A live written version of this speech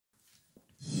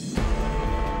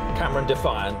Cameron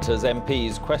defiant as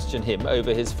MPs question him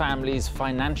over his family's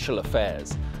financial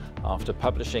affairs. After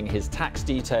publishing his tax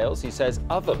details, he says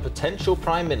other potential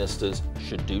Prime Ministers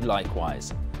should do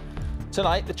likewise.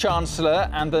 Tonight, the Chancellor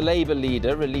and the Labour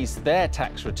leader released their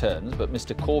tax returns, but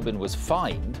Mr Corbyn was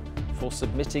fined for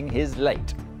submitting his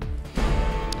late.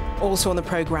 Also on the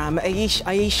programme,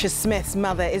 Aisha Smith's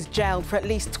mother is jailed for at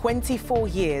least 24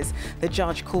 years. The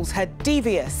judge calls her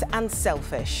devious and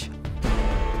selfish.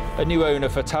 A new owner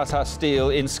for Tata Steel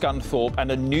in Scunthorpe and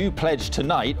a new pledge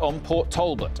tonight on Port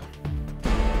Talbot.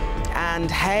 And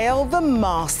hail the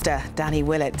master. Danny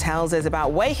Willett tells us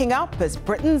about waking up as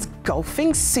Britain's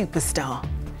golfing superstar.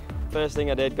 First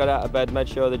thing I did, got out of bed, made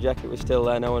sure the jacket was still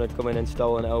there. No one had come in and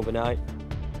stolen it overnight.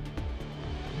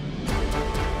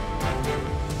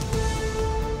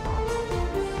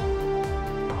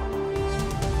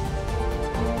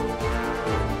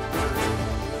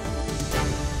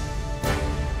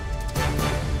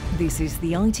 This is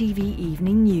the ITV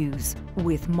Evening News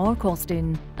with Mark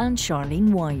Austin and Charlene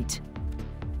White.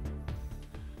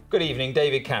 Good evening.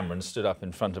 David Cameron stood up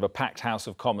in front of a packed House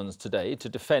of Commons today to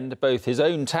defend both his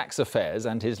own tax affairs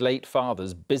and his late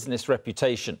father's business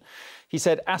reputation. He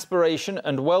said aspiration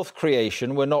and wealth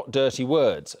creation were not dirty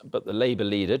words, but the Labour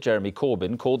leader, Jeremy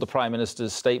Corbyn, called the Prime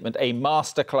Minister's statement a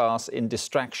masterclass in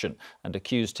distraction and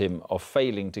accused him of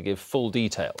failing to give full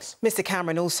details. Mr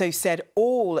Cameron also said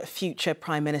all future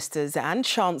Prime Ministers and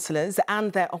Chancellors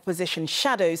and their opposition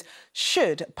shadows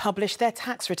should publish their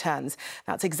tax returns.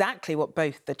 That's exactly what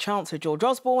both the Chancellor George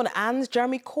Osborne and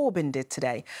Jeremy Corbyn did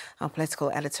today. Our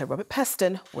political editor Robert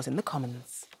Peston was in the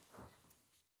Commons.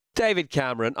 David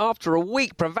Cameron, after a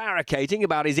week prevaricating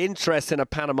about his interest in a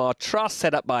Panama trust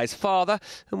set up by his father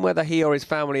and whether he or his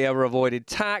family ever avoided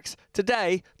tax,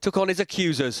 today took on his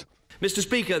accusers. Mr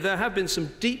Speaker, there have been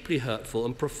some deeply hurtful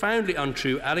and profoundly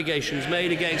untrue allegations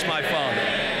made against my father.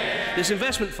 This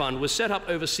investment fund was set up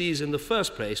overseas in the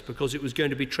first place because it was going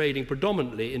to be trading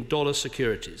predominantly in dollar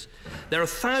securities. There are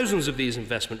thousands of these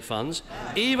investment funds.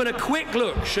 Even a quick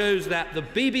look shows that the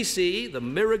BBC, the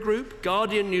Mirror Group,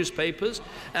 Guardian newspapers,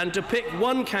 and to pick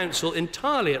one council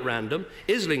entirely at random,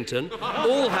 Islington,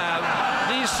 all have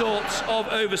these sorts of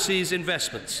overseas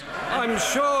investments. I'm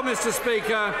sure, Mr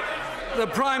Speaker, the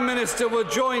Prime Minister will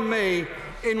join me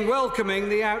in welcoming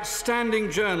the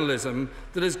outstanding journalism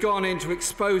that has gone into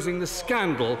exposing the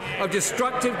scandal of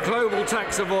destructive global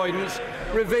tax avoidance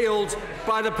revealed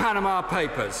by the Panama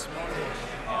Papers.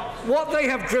 What they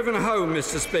have driven home,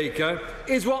 Mr Speaker,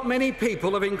 is what many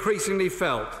people have increasingly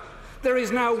felt. There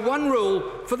is now one rule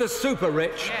for the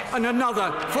super-rich and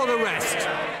another for the rest.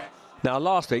 Now,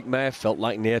 last week may have felt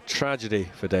like near tragedy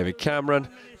for David Cameron,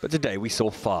 but today we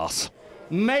saw farce.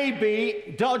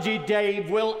 Maybe Dodgy Dave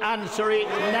will answer it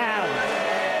now.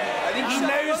 I think he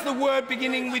knows the word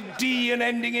beginning with D and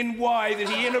ending in Y that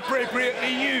he inappropriately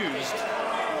used.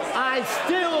 I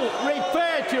still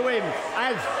refer to him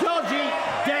as Dodgy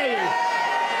Dave.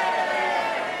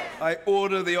 I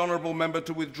order the honourable member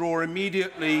to withdraw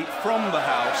immediately from the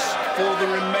House for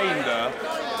the remainder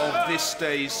of this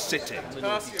day's sitting.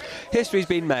 History's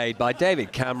been made by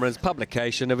David Cameron's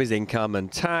publication of his income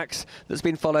and tax that's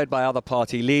been followed by other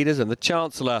party leaders and the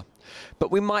Chancellor.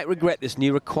 But we might regret this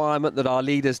new requirement that our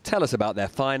leaders tell us about their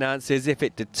finances if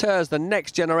it deters the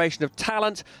next generation of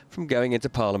talent from going into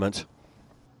Parliament.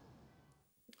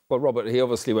 Well, Robert, he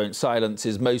obviously won't silence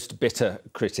his most bitter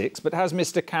critics, but has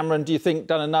Mr Cameron, do you think,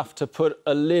 done enough to put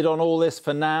a lid on all this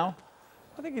for now?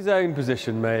 I think his own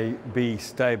position may be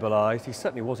stabilised. He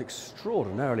certainly was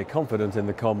extraordinarily confident in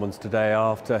the Commons today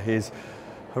after his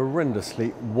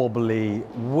horrendously wobbly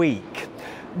week.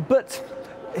 But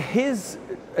his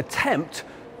attempt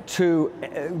to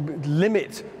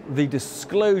limit the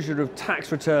disclosure of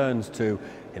tax returns to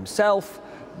himself,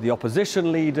 the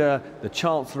opposition leader, the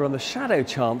Chancellor and the Shadow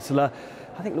Chancellor,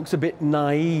 I think looks a bit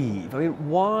naive. I mean,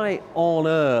 why on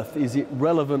earth is it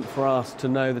relevant for us to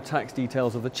know the tax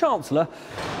details of the Chancellor,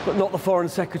 but not the Foreign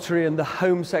Secretary and the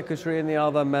Home Secretary and the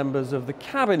other members of the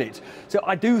Cabinet? So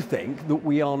I do think that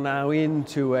we are now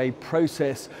into a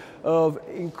process of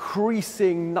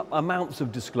increasing amounts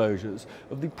of disclosures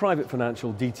of the private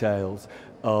financial details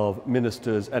of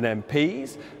ministers and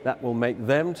MPs. That will make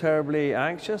them terribly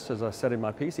anxious. As I said in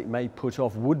my piece, it may put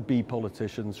off would-be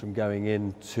politicians from going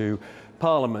into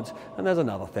Parliament. And there's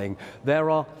another thing. There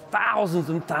are thousands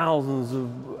and thousands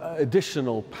of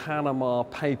additional Panama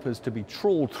Papers to be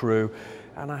trawled through.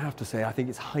 And I have to say, I think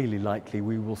it's highly likely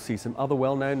we will see some other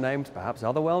well-known names, perhaps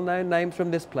other well-known names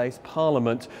from this place,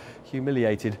 Parliament,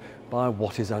 humiliated by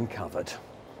what is uncovered.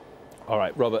 All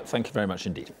right, Robert, thank you very much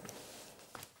indeed.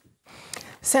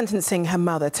 Sentencing her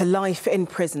mother to life in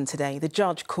prison today, the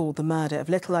judge called the murder of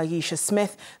little Aisha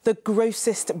Smith the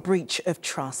grossest breach of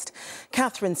trust.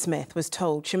 Catherine Smith was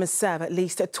told she must serve at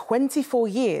least 24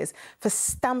 years for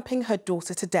stamping her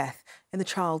daughter to death in the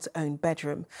child's own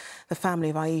bedroom. The family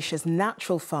of Aisha's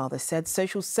natural father said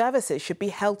social services should be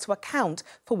held to account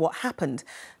for what happened.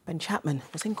 Ben Chapman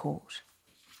was in court.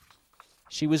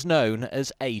 She was known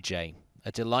as AJ.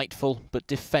 A delightful but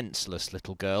defenceless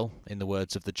little girl, in the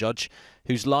words of the judge,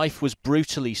 whose life was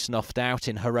brutally snuffed out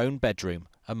in her own bedroom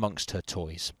amongst her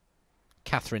toys.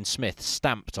 Catherine Smith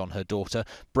stamped on her daughter,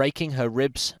 breaking her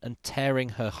ribs and tearing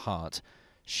her heart.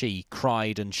 She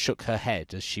cried and shook her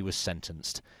head as she was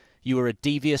sentenced. You were a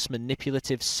devious,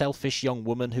 manipulative, selfish young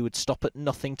woman who would stop at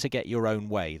nothing to get your own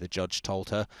way, the judge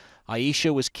told her.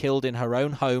 Aisha was killed in her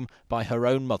own home by her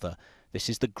own mother. This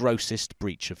is the grossest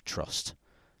breach of trust.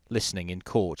 Listening in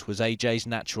court was AJ's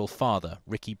natural father,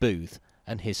 Ricky Booth,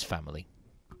 and his family.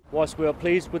 Whilst we are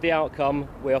pleased with the outcome,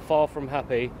 we are far from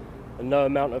happy, and no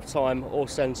amount of time or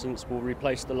sentence will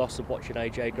replace the loss of watching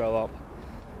AJ grow up.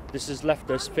 This has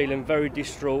left us feeling very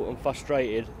distraught and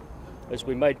frustrated as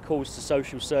we made calls to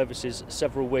social services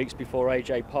several weeks before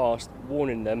AJ passed,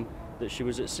 warning them that she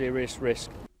was at serious risk.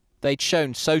 They'd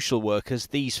shown social workers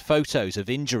these photos of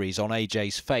injuries on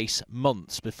AJ's face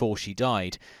months before she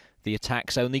died. The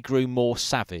attacks only grew more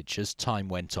savage as time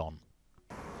went on.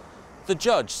 The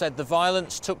judge said the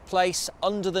violence took place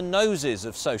under the noses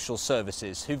of social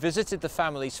services, who visited the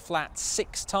family's flat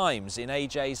 6 times in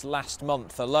AJ's last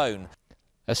month alone.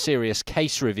 A serious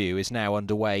case review is now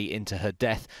underway into her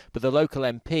death, but the local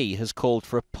MP has called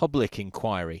for a public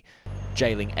inquiry.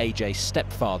 Jailing AJ's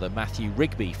stepfather, Matthew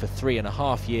Rigby, for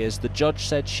 3.5 years, the judge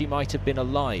said she might have been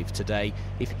alive today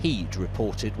if he'd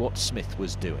reported what Smith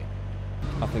was doing.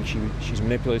 I think she's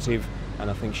manipulative, and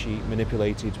I think she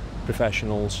manipulated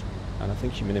professionals, and I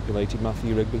think she manipulated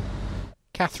Matthew Rigby.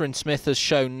 Catherine Smith has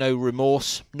shown no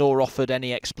remorse, nor offered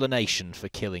any explanation for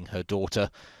killing her daughter,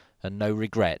 and no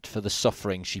regret for the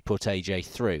suffering she put AJ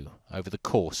through over the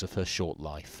course of her short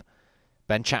life.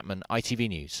 Ben Chapman, ITV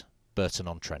News,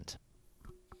 Burton-on-Trent.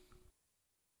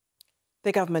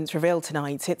 The government's revealed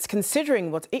tonight it's considering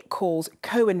what it calls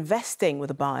co-investing with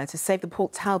a buyer to save the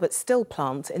Port Talbot steel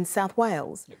plant in South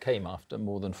Wales. It came after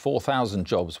more than 4,000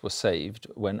 jobs were saved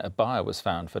when a buyer was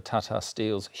found for Tata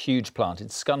Steel's huge plant in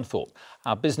Scunthorpe.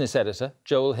 Our business editor,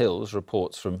 Joel Hills,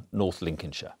 reports from North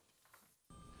Lincolnshire.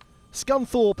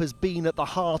 Scunthorpe has been at the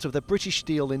heart of the British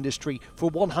steel industry for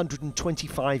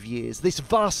 125 years. This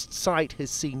vast site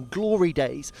has seen glory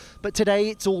days, but today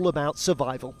it's all about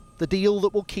survival. The deal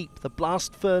that will keep the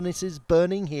blast furnaces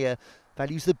burning here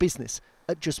values the business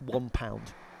at just £1.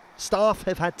 Staff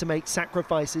have had to make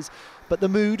sacrifices, but the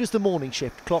mood as the morning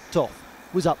shift clocked off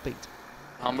was upbeat.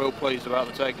 I'm real pleased about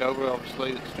the takeover,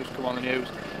 obviously. It's just come on the news.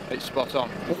 It's spot on.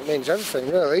 It means everything,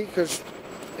 really, because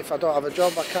if I don't have a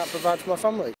job, I can't provide for my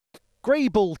family.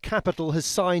 Greybull Capital has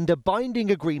signed a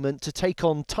binding agreement to take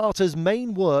on Tata's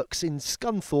main works in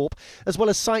Scunthorpe, as well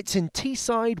as sites in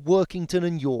Teesside, Workington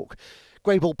and York.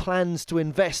 Greybull plans to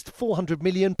invest £400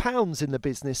 million in the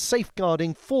business,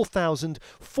 safeguarding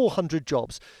 4,400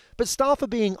 jobs. But staff are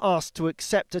being asked to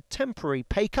accept a temporary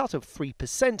pay cut of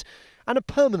 3% and a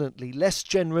permanently less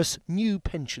generous new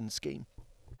pension scheme.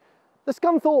 The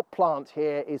Scunthorpe plant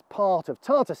here is part of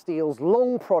Tata Steel's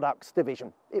Long Products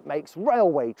division. It makes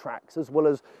railway tracks as well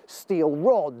as steel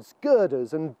rods,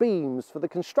 girders and beams for the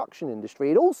construction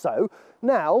industry. It also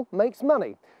now makes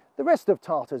money. The rest of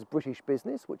Tata's British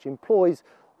business, which employs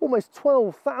almost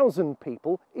 12,000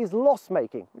 people, is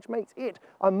loss-making, which makes it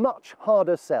a much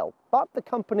harder sell. But the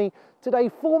company today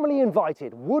formally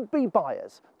invited would-be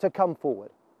buyers to come forward.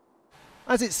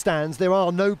 As it stands, there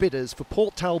are no bidders for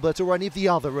Port Talbot or any of the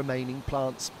other remaining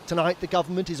plants. Tonight, the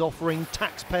government is offering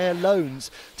taxpayer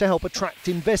loans to help attract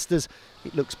investors.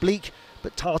 It looks bleak,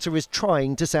 but Tata is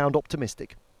trying to sound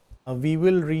optimistic. We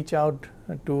will reach out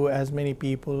to as many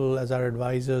people as our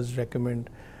advisors recommend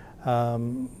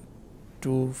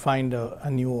to find a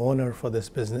new owner for this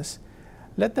business.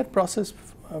 Let that process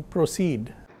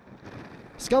proceed.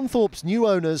 Scunthorpe's new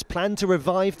owners plan to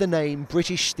revive the name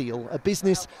British Steel, a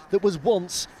business that was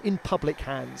once in public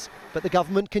hands. But the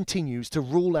government continues to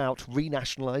rule out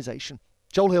renationalisation.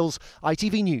 Joel Hills,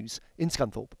 ITV News in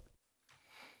Scunthorpe.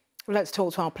 Let's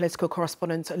talk to our political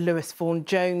correspondent, Lewis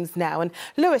Vaughan-Jones now. And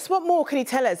Lewis, what more can you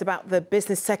tell us about the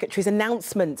Business Secretary's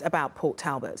announcement about Port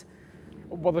Talbot?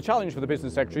 Well, the challenge for the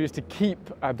business secretary is to keep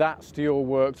that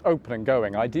steelworks open and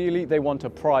going. Ideally, they want a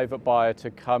private buyer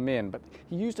to come in, but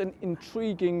he used an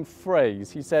intriguing phrase.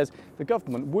 He says the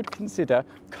government would consider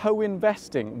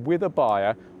co-investing with a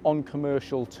buyer on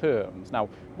commercial terms. Now,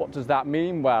 what does that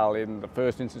mean? Well, in the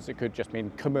first instance, it could just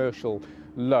mean commercial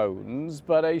loans,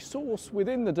 but a source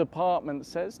within the department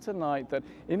says tonight that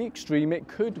in the extreme it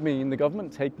could mean the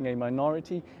government taking a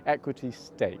minority equity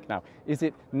stake. Now, is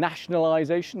it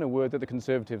nationalisation, a word that the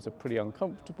Conservatives are pretty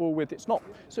uncomfortable with? It's not,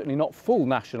 certainly not full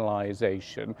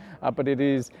nationalisation, but it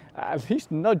is at least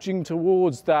nudging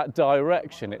towards that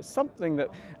direction. It's something that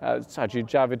Sajid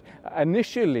Javid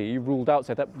initially ruled out,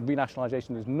 said that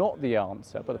renationalisation is not the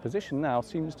answer, but the position now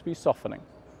seems to be softening.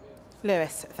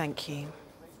 Lewis, thank you.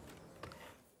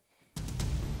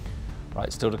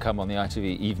 Right, still to come on the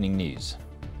ITV Evening News.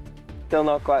 Still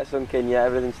not quite sunk in yet,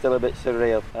 everything's still a bit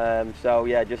surreal. So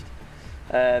yeah, just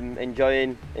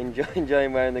enjoying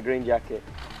wearing the green jacket.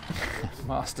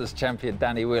 Masters champion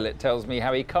Danny Willett tells me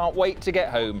how he can't wait to get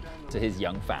home to his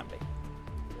young family.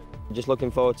 Just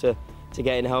looking forward to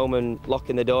getting home and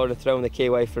locking the door and throwing the key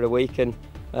away for a week and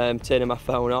turning my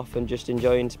phone off and just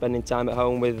enjoying spending time at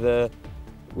home with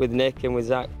Nick and with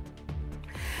Zach.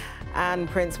 And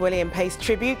Prince William pays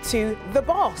tribute to the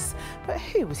boss. But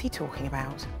who was he talking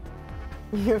about?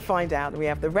 You'll find out. We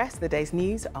have the rest of the day's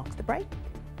news after the break.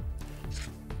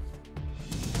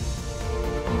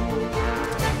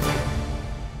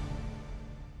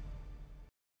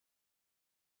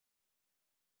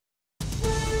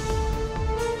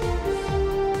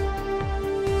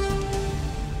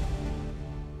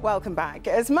 Welcome back.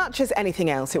 As much as anything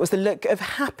else, it was the look of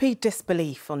happy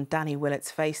disbelief on Danny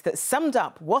Willett's face that summed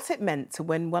up what it meant to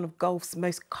win one of golf's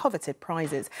most coveted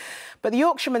prizes. But the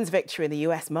Yorkshireman's victory in the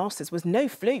US Masters was no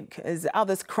fluke. As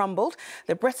others crumbled,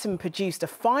 the Briton produced a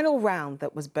final round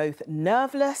that was both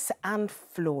nerveless and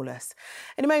flawless.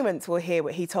 In a moment, we'll hear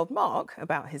what he told Mark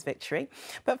about his victory.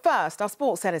 But first, our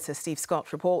sports editor Steve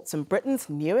Scott reports on Britain's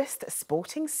newest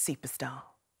sporting superstar.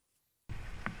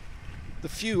 The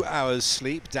few hours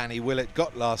sleep Danny Willett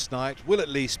got last night will at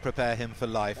least prepare him for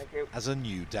life as a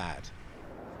new dad.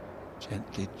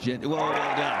 Gently, well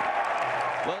done.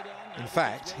 Well done. In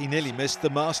fact, he nearly missed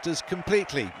the Masters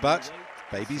completely, but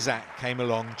baby Zach came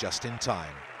along just in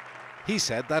time. He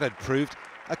said that had proved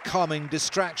a calming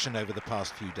distraction over the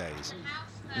past few days.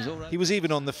 He was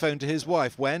even on the phone to his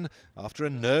wife when, after a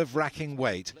nerve-wracking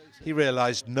wait, he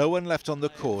realised no one left on the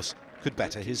course could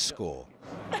better his score.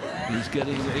 He's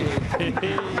getting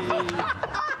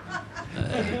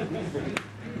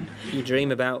You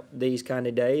dream about these kind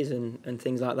of days and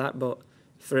things like that, but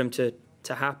for him to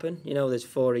happen, you know, there's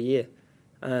 4 a year.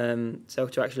 So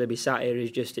to actually be sat here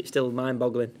is just, it's still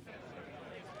mind-boggling.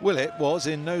 Willett was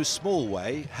in no small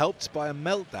way helped by a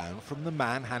meltdown from the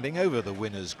man handing over the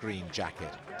winner's green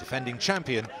jacket, defending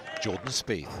champion Jordan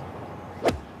Spieth.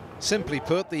 Simply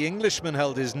put, the Englishman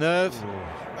held his nerve.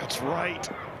 That's right.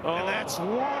 And that's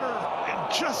water.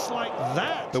 And just like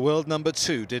that. The world number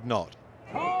 2 did not.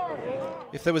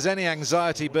 If there was any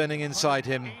anxiety burning inside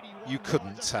him, you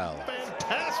couldn't tell.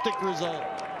 Fantastic result.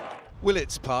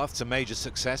 Willett's path to major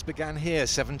success began here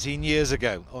 17 years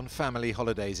ago on family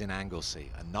holidays in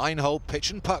Anglesey, a 9-hole pitch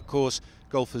and putt course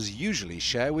golfers usually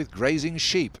share with grazing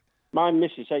sheep. My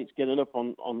missus hates getting up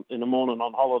in the morning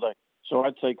on holiday, so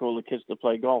I'd take all the kids to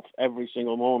play golf every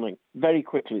single morning. Very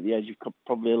quickly, at the age of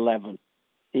probably 11,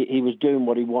 he was doing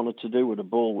what he wanted to do with a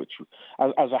ball, which,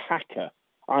 as a hacker,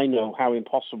 I know how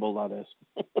impossible that is.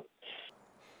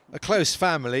 A close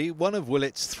family, one of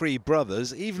Willett's 3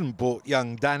 brothers even bought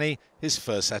young Danny his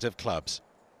first set of clubs.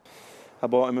 I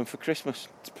bought him for Christmas.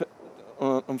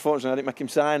 Unfortunately, I didn't make him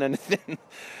sign anything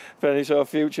for any sort of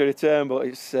future return, but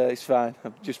it's fine.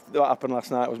 What happened last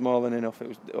night was more than enough. It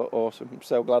was awesome. I'm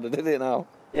so glad I did it now.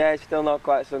 Yeah, it's still not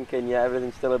quite sunk in yet.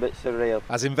 Everything's still a bit surreal.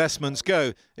 As investments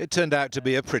go, it turned out to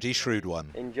be a pretty shrewd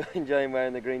one. Enjoying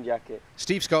wearing the green jacket.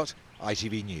 Steve Scott,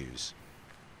 ITV News.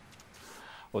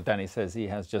 Well, Danny says he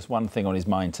has just one thing on his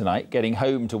mind tonight, getting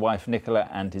home to wife Nicola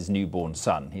and his newborn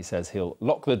son. He says he'll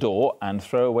lock the door and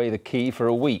throw away the key for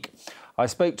a week. I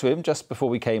spoke to him just before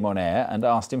we came on air and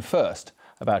asked him first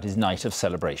about his night of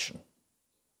celebration.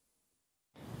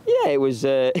 Yeah, it was.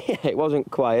 It wasn't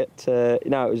quiet.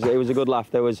 No, it was a good laugh.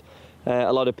 There was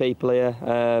a lot of people here.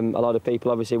 A lot of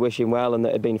people obviously wishing well and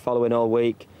that had been following all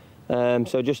week.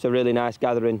 So just a really nice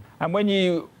gathering. And when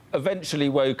you eventually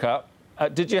woke up,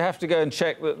 did you have to go and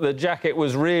check that the jacket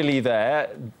was really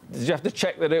there? Did you have to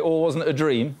check that it all wasn't a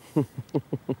dream?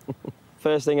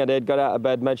 First thing I did, got out of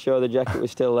bed, made sure the jacket was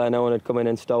still there, no one had come in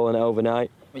and stolen it overnight.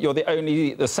 You're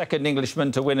the second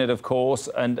Englishman to win it, of course,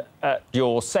 and at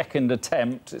your second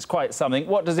attempt, it's quite something.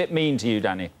 What does it mean to you,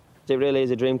 Danny? It really is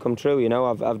a dream come true, you know.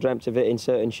 I've dreamt of it in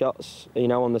certain shots, you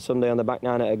know, on the Sunday on the back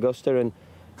nine at Augusta,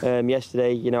 and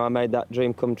yesterday, you know, I made that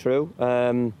dream come true.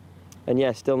 And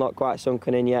yeah, still not quite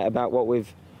sunken in yet about what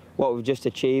we've just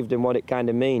achieved and what it kind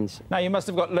of means. Now, you must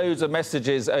have got loads of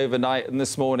messages overnight and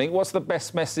this morning. What's the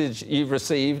best message you've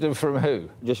received, and from who?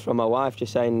 Just from my wife,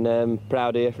 just saying,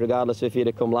 proud of you, regardless if you'd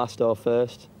have come last or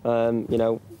first. You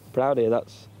know, proud of you,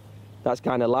 that's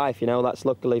kind of life, you know. That's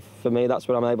luckily for me, that's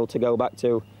what I'm able to go back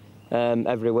to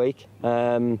every week.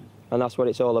 And that's what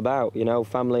it's all about, you know,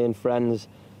 family and friends,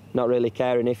 not really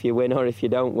caring if you win or if you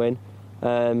don't win.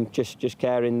 Just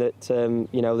caring that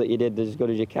you know, that you did as good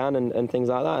as you can and things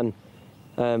like that.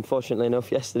 And fortunately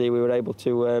enough, yesterday we were able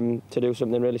to do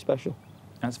something really special.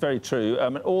 That's very true.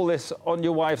 All this on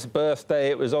your wife's birthday.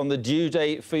 It was on the due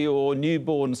date for your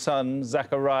newborn son,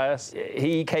 Zacharias.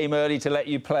 He came early to let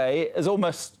you play. It's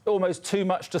almost too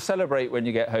much to celebrate when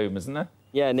you get home, isn't there?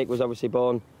 Yeah, Nick was obviously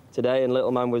born today, and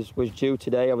little man was due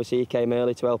today. Obviously, he came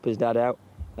early to help his dad out.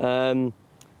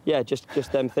 Yeah,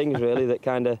 just them things really that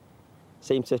kind of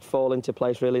seem to fall into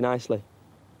place really nicely.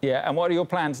 Yeah, and what are your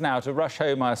plans now? To rush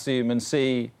home, I assume, and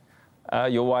see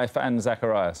your wife and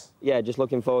Zacharias? Yeah, just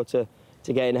looking forward to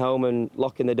getting home and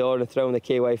locking the door and throwing the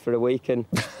key away for a week and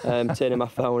turning my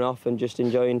phone off and just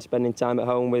enjoying spending time at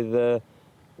home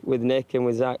with Nick and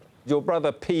with Zach. Your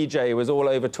brother PJ was all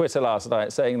over Twitter last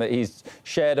night saying that he's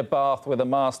shared a bath with a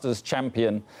Masters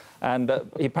champion, and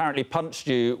he apparently punched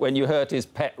you when you hurt his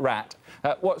pet rat.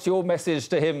 What's your message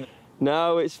to him?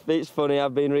 No, it's funny.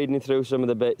 I've been reading through some of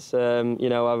the bits. You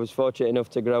know, I was fortunate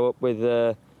enough to grow up with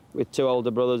two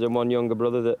older brothers and one younger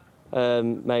brother that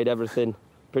made everything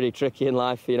pretty tricky in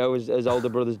life, you know, as older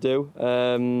brothers do.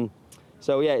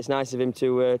 So yeah, it's nice of him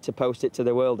to post it to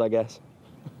the world, I guess.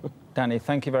 Danny,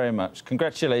 thank you very much.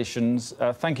 Congratulations.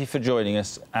 Thank you for joining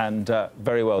us, and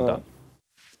very well done.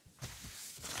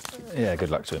 Yeah,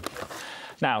 good luck to him.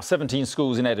 Now, 17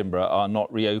 schools in Edinburgh are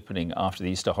not reopening after the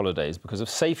Easter holidays because of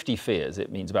safety fears.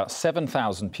 It means about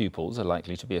 7,000 pupils are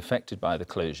likely to be affected by the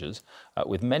closures,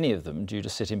 with many of them due to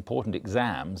sit important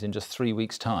exams in just 3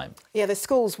 weeks' time. Yeah, the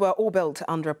schools were all built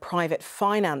under a private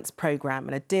finance programme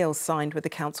and a deal signed with the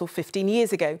council 15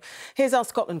 years ago. Here's our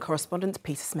Scotland correspondent,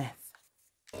 Peter Smith.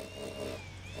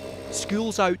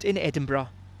 School's out in Edinburgh,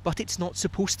 but it's not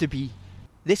supposed to be.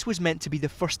 This was meant to be the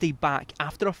first day back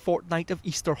after a fortnight of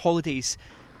Easter holidays,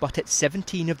 but at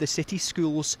 17 of the city's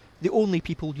schools, the only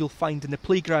people you'll find in the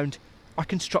playground are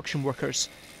construction workers.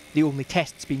 The only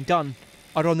tests being done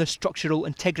are on the structural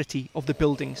integrity of the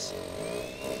buildings.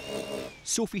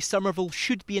 Sophie Somerville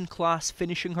should be in class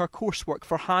finishing her coursework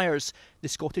for Highers, the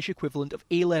Scottish equivalent of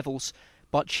A-levels,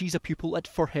 but she's a pupil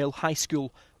at Firhill High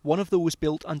School, one of those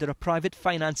built under a private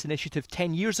finance initiative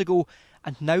 10 years ago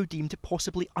and now deemed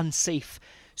possibly unsafe.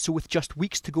 So with just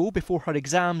weeks to go before her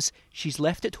exams, she's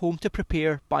left at home to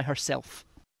prepare by herself.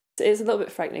 It's a little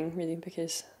bit frightening, really,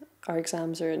 because our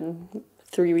exams are in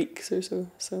 3 weeks or so.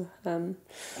 So,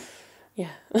 yeah,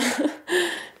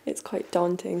 it's quite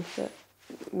daunting that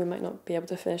we might not be able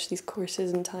to finish these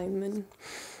courses in time and,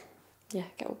 yeah,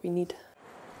 get what we need.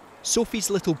 Sophie's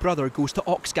little brother goes to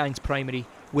Oxgangs Primary,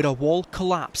 where a wall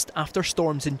collapsed after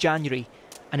storms in January.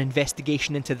 An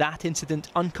investigation into that incident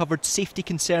uncovered safety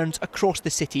concerns across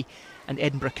the city, and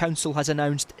Edinburgh Council has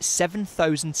announced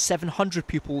 7,700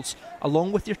 pupils,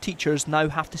 along with their teachers, now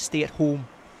have to stay at home.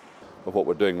 But what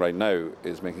we're doing right now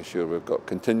is making sure we've got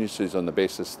contingencies on the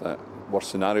basis that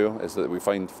worst scenario is that we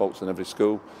find faults in every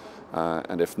school,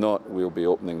 and if not, we'll be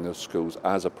opening those schools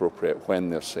as appropriate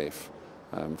when they're safe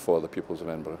for the pupils of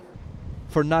Edinburgh.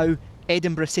 For now,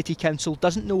 Edinburgh City Council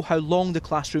doesn't know how long the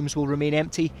classrooms will remain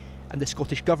empty, and the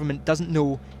Scottish Government doesn't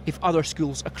know if other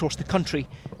schools across the country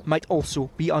might also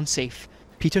be unsafe.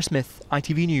 Peter Smith,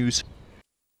 ITV News.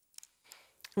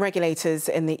 Regulators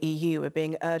in the EU are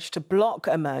being urged to block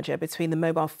a merger between the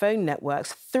mobile phone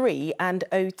networks 3 and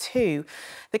O2.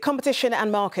 The Competition and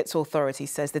Markets Authority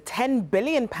says the £10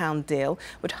 billion deal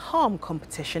would harm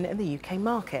competition in the UK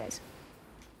market.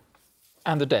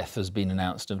 And the death has been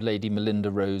announced of Lady Melinda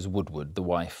Rose Woodward, the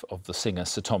wife of the singer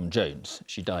Sir Tom Jones.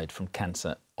 She died from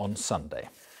cancer on Sunday.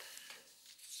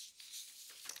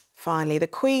 Finally, the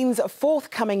Queen's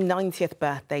forthcoming 90th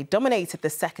birthday dominated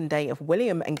the second day of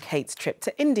William and Kate's trip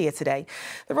to India today.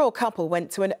 The royal couple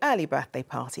went to an early birthday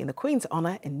party in the Queen's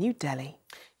honour in New Delhi.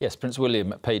 Yes, Prince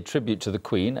William paid tribute to the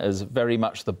Queen as very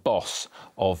much the boss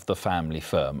of the family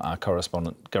firm. Our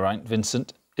correspondent Geraint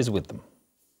Vincent is with them.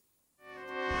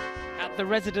 At the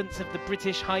residence of the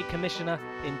British High Commissioner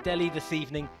in Delhi this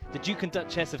evening, the Duke and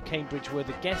Duchess of Cambridge were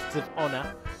the guests of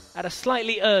honour at a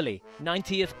slightly early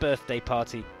 90th birthday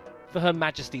party for Her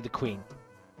Majesty the Queen.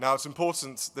 Now, it's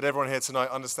important that everyone here tonight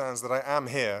understands that I am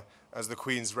here as the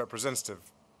Queen's representative.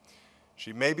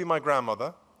 She may be my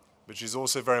grandmother, but she's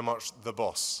also very much the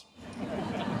boss.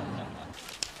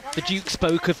 The Duke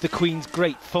spoke of the Queen's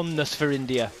great fondness for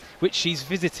India, which she's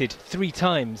visited 3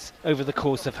 times over the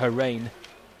course of her reign.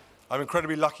 I'm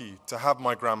incredibly lucky to have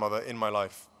my grandmother in my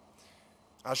life.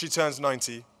 As she turns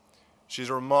 90, she's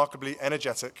a remarkably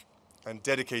energetic and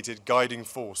dedicated guiding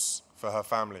force for her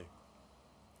family.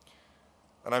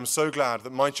 And I'm so glad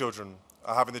that my children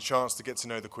are having the chance to get to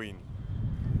know the Queen.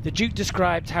 The Duke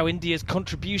described how India's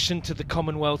contribution to the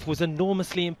Commonwealth was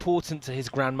enormously important to his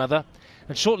grandmother,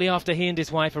 and shortly after he and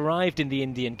his wife arrived in the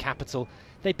Indian capital,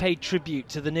 they paid tribute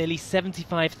to the nearly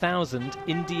 75,000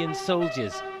 Indian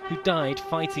soldiers who died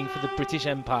fighting for the British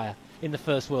Empire in the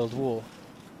First World War.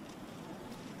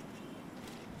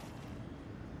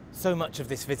 So much of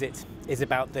this visit is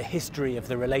about the history of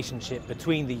the relationship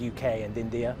between the UK and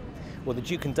India. Well, the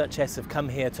Duke and Duchess have come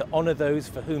here to honour those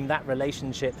for whom that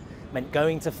relationship meant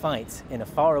going to fight in a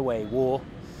faraway war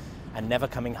and never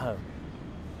coming home.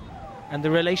 And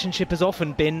the relationship has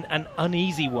often been an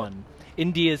uneasy one.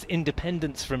 India's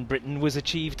independence from Britain was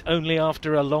achieved only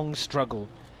after a long struggle.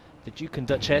 The Duke and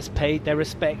Duchess paid their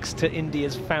respects to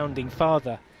India's founding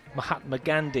father, Mahatma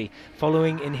Gandhi,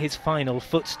 following in his final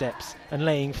footsteps and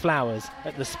laying flowers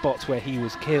at the spot where he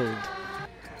was killed.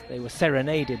 They were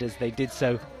serenaded as they did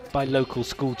so by local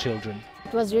school children.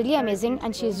 It was really amazing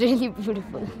and she's really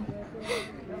beautiful.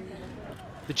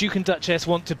 The Duke and Duchess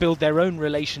want to build their own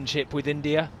relationship with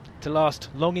India to last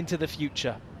long into the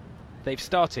future. They've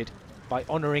started by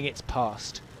honouring its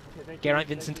past. Geraint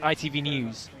Vincent, ITV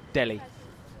News, Delhi.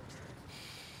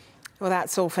 Well,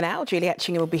 that's all for now. Juliet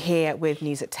Chingham will be here with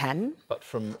news at 10. But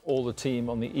from all the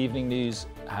team on the evening news,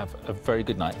 have a very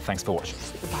good night. Thanks for watching.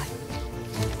 Goodbye.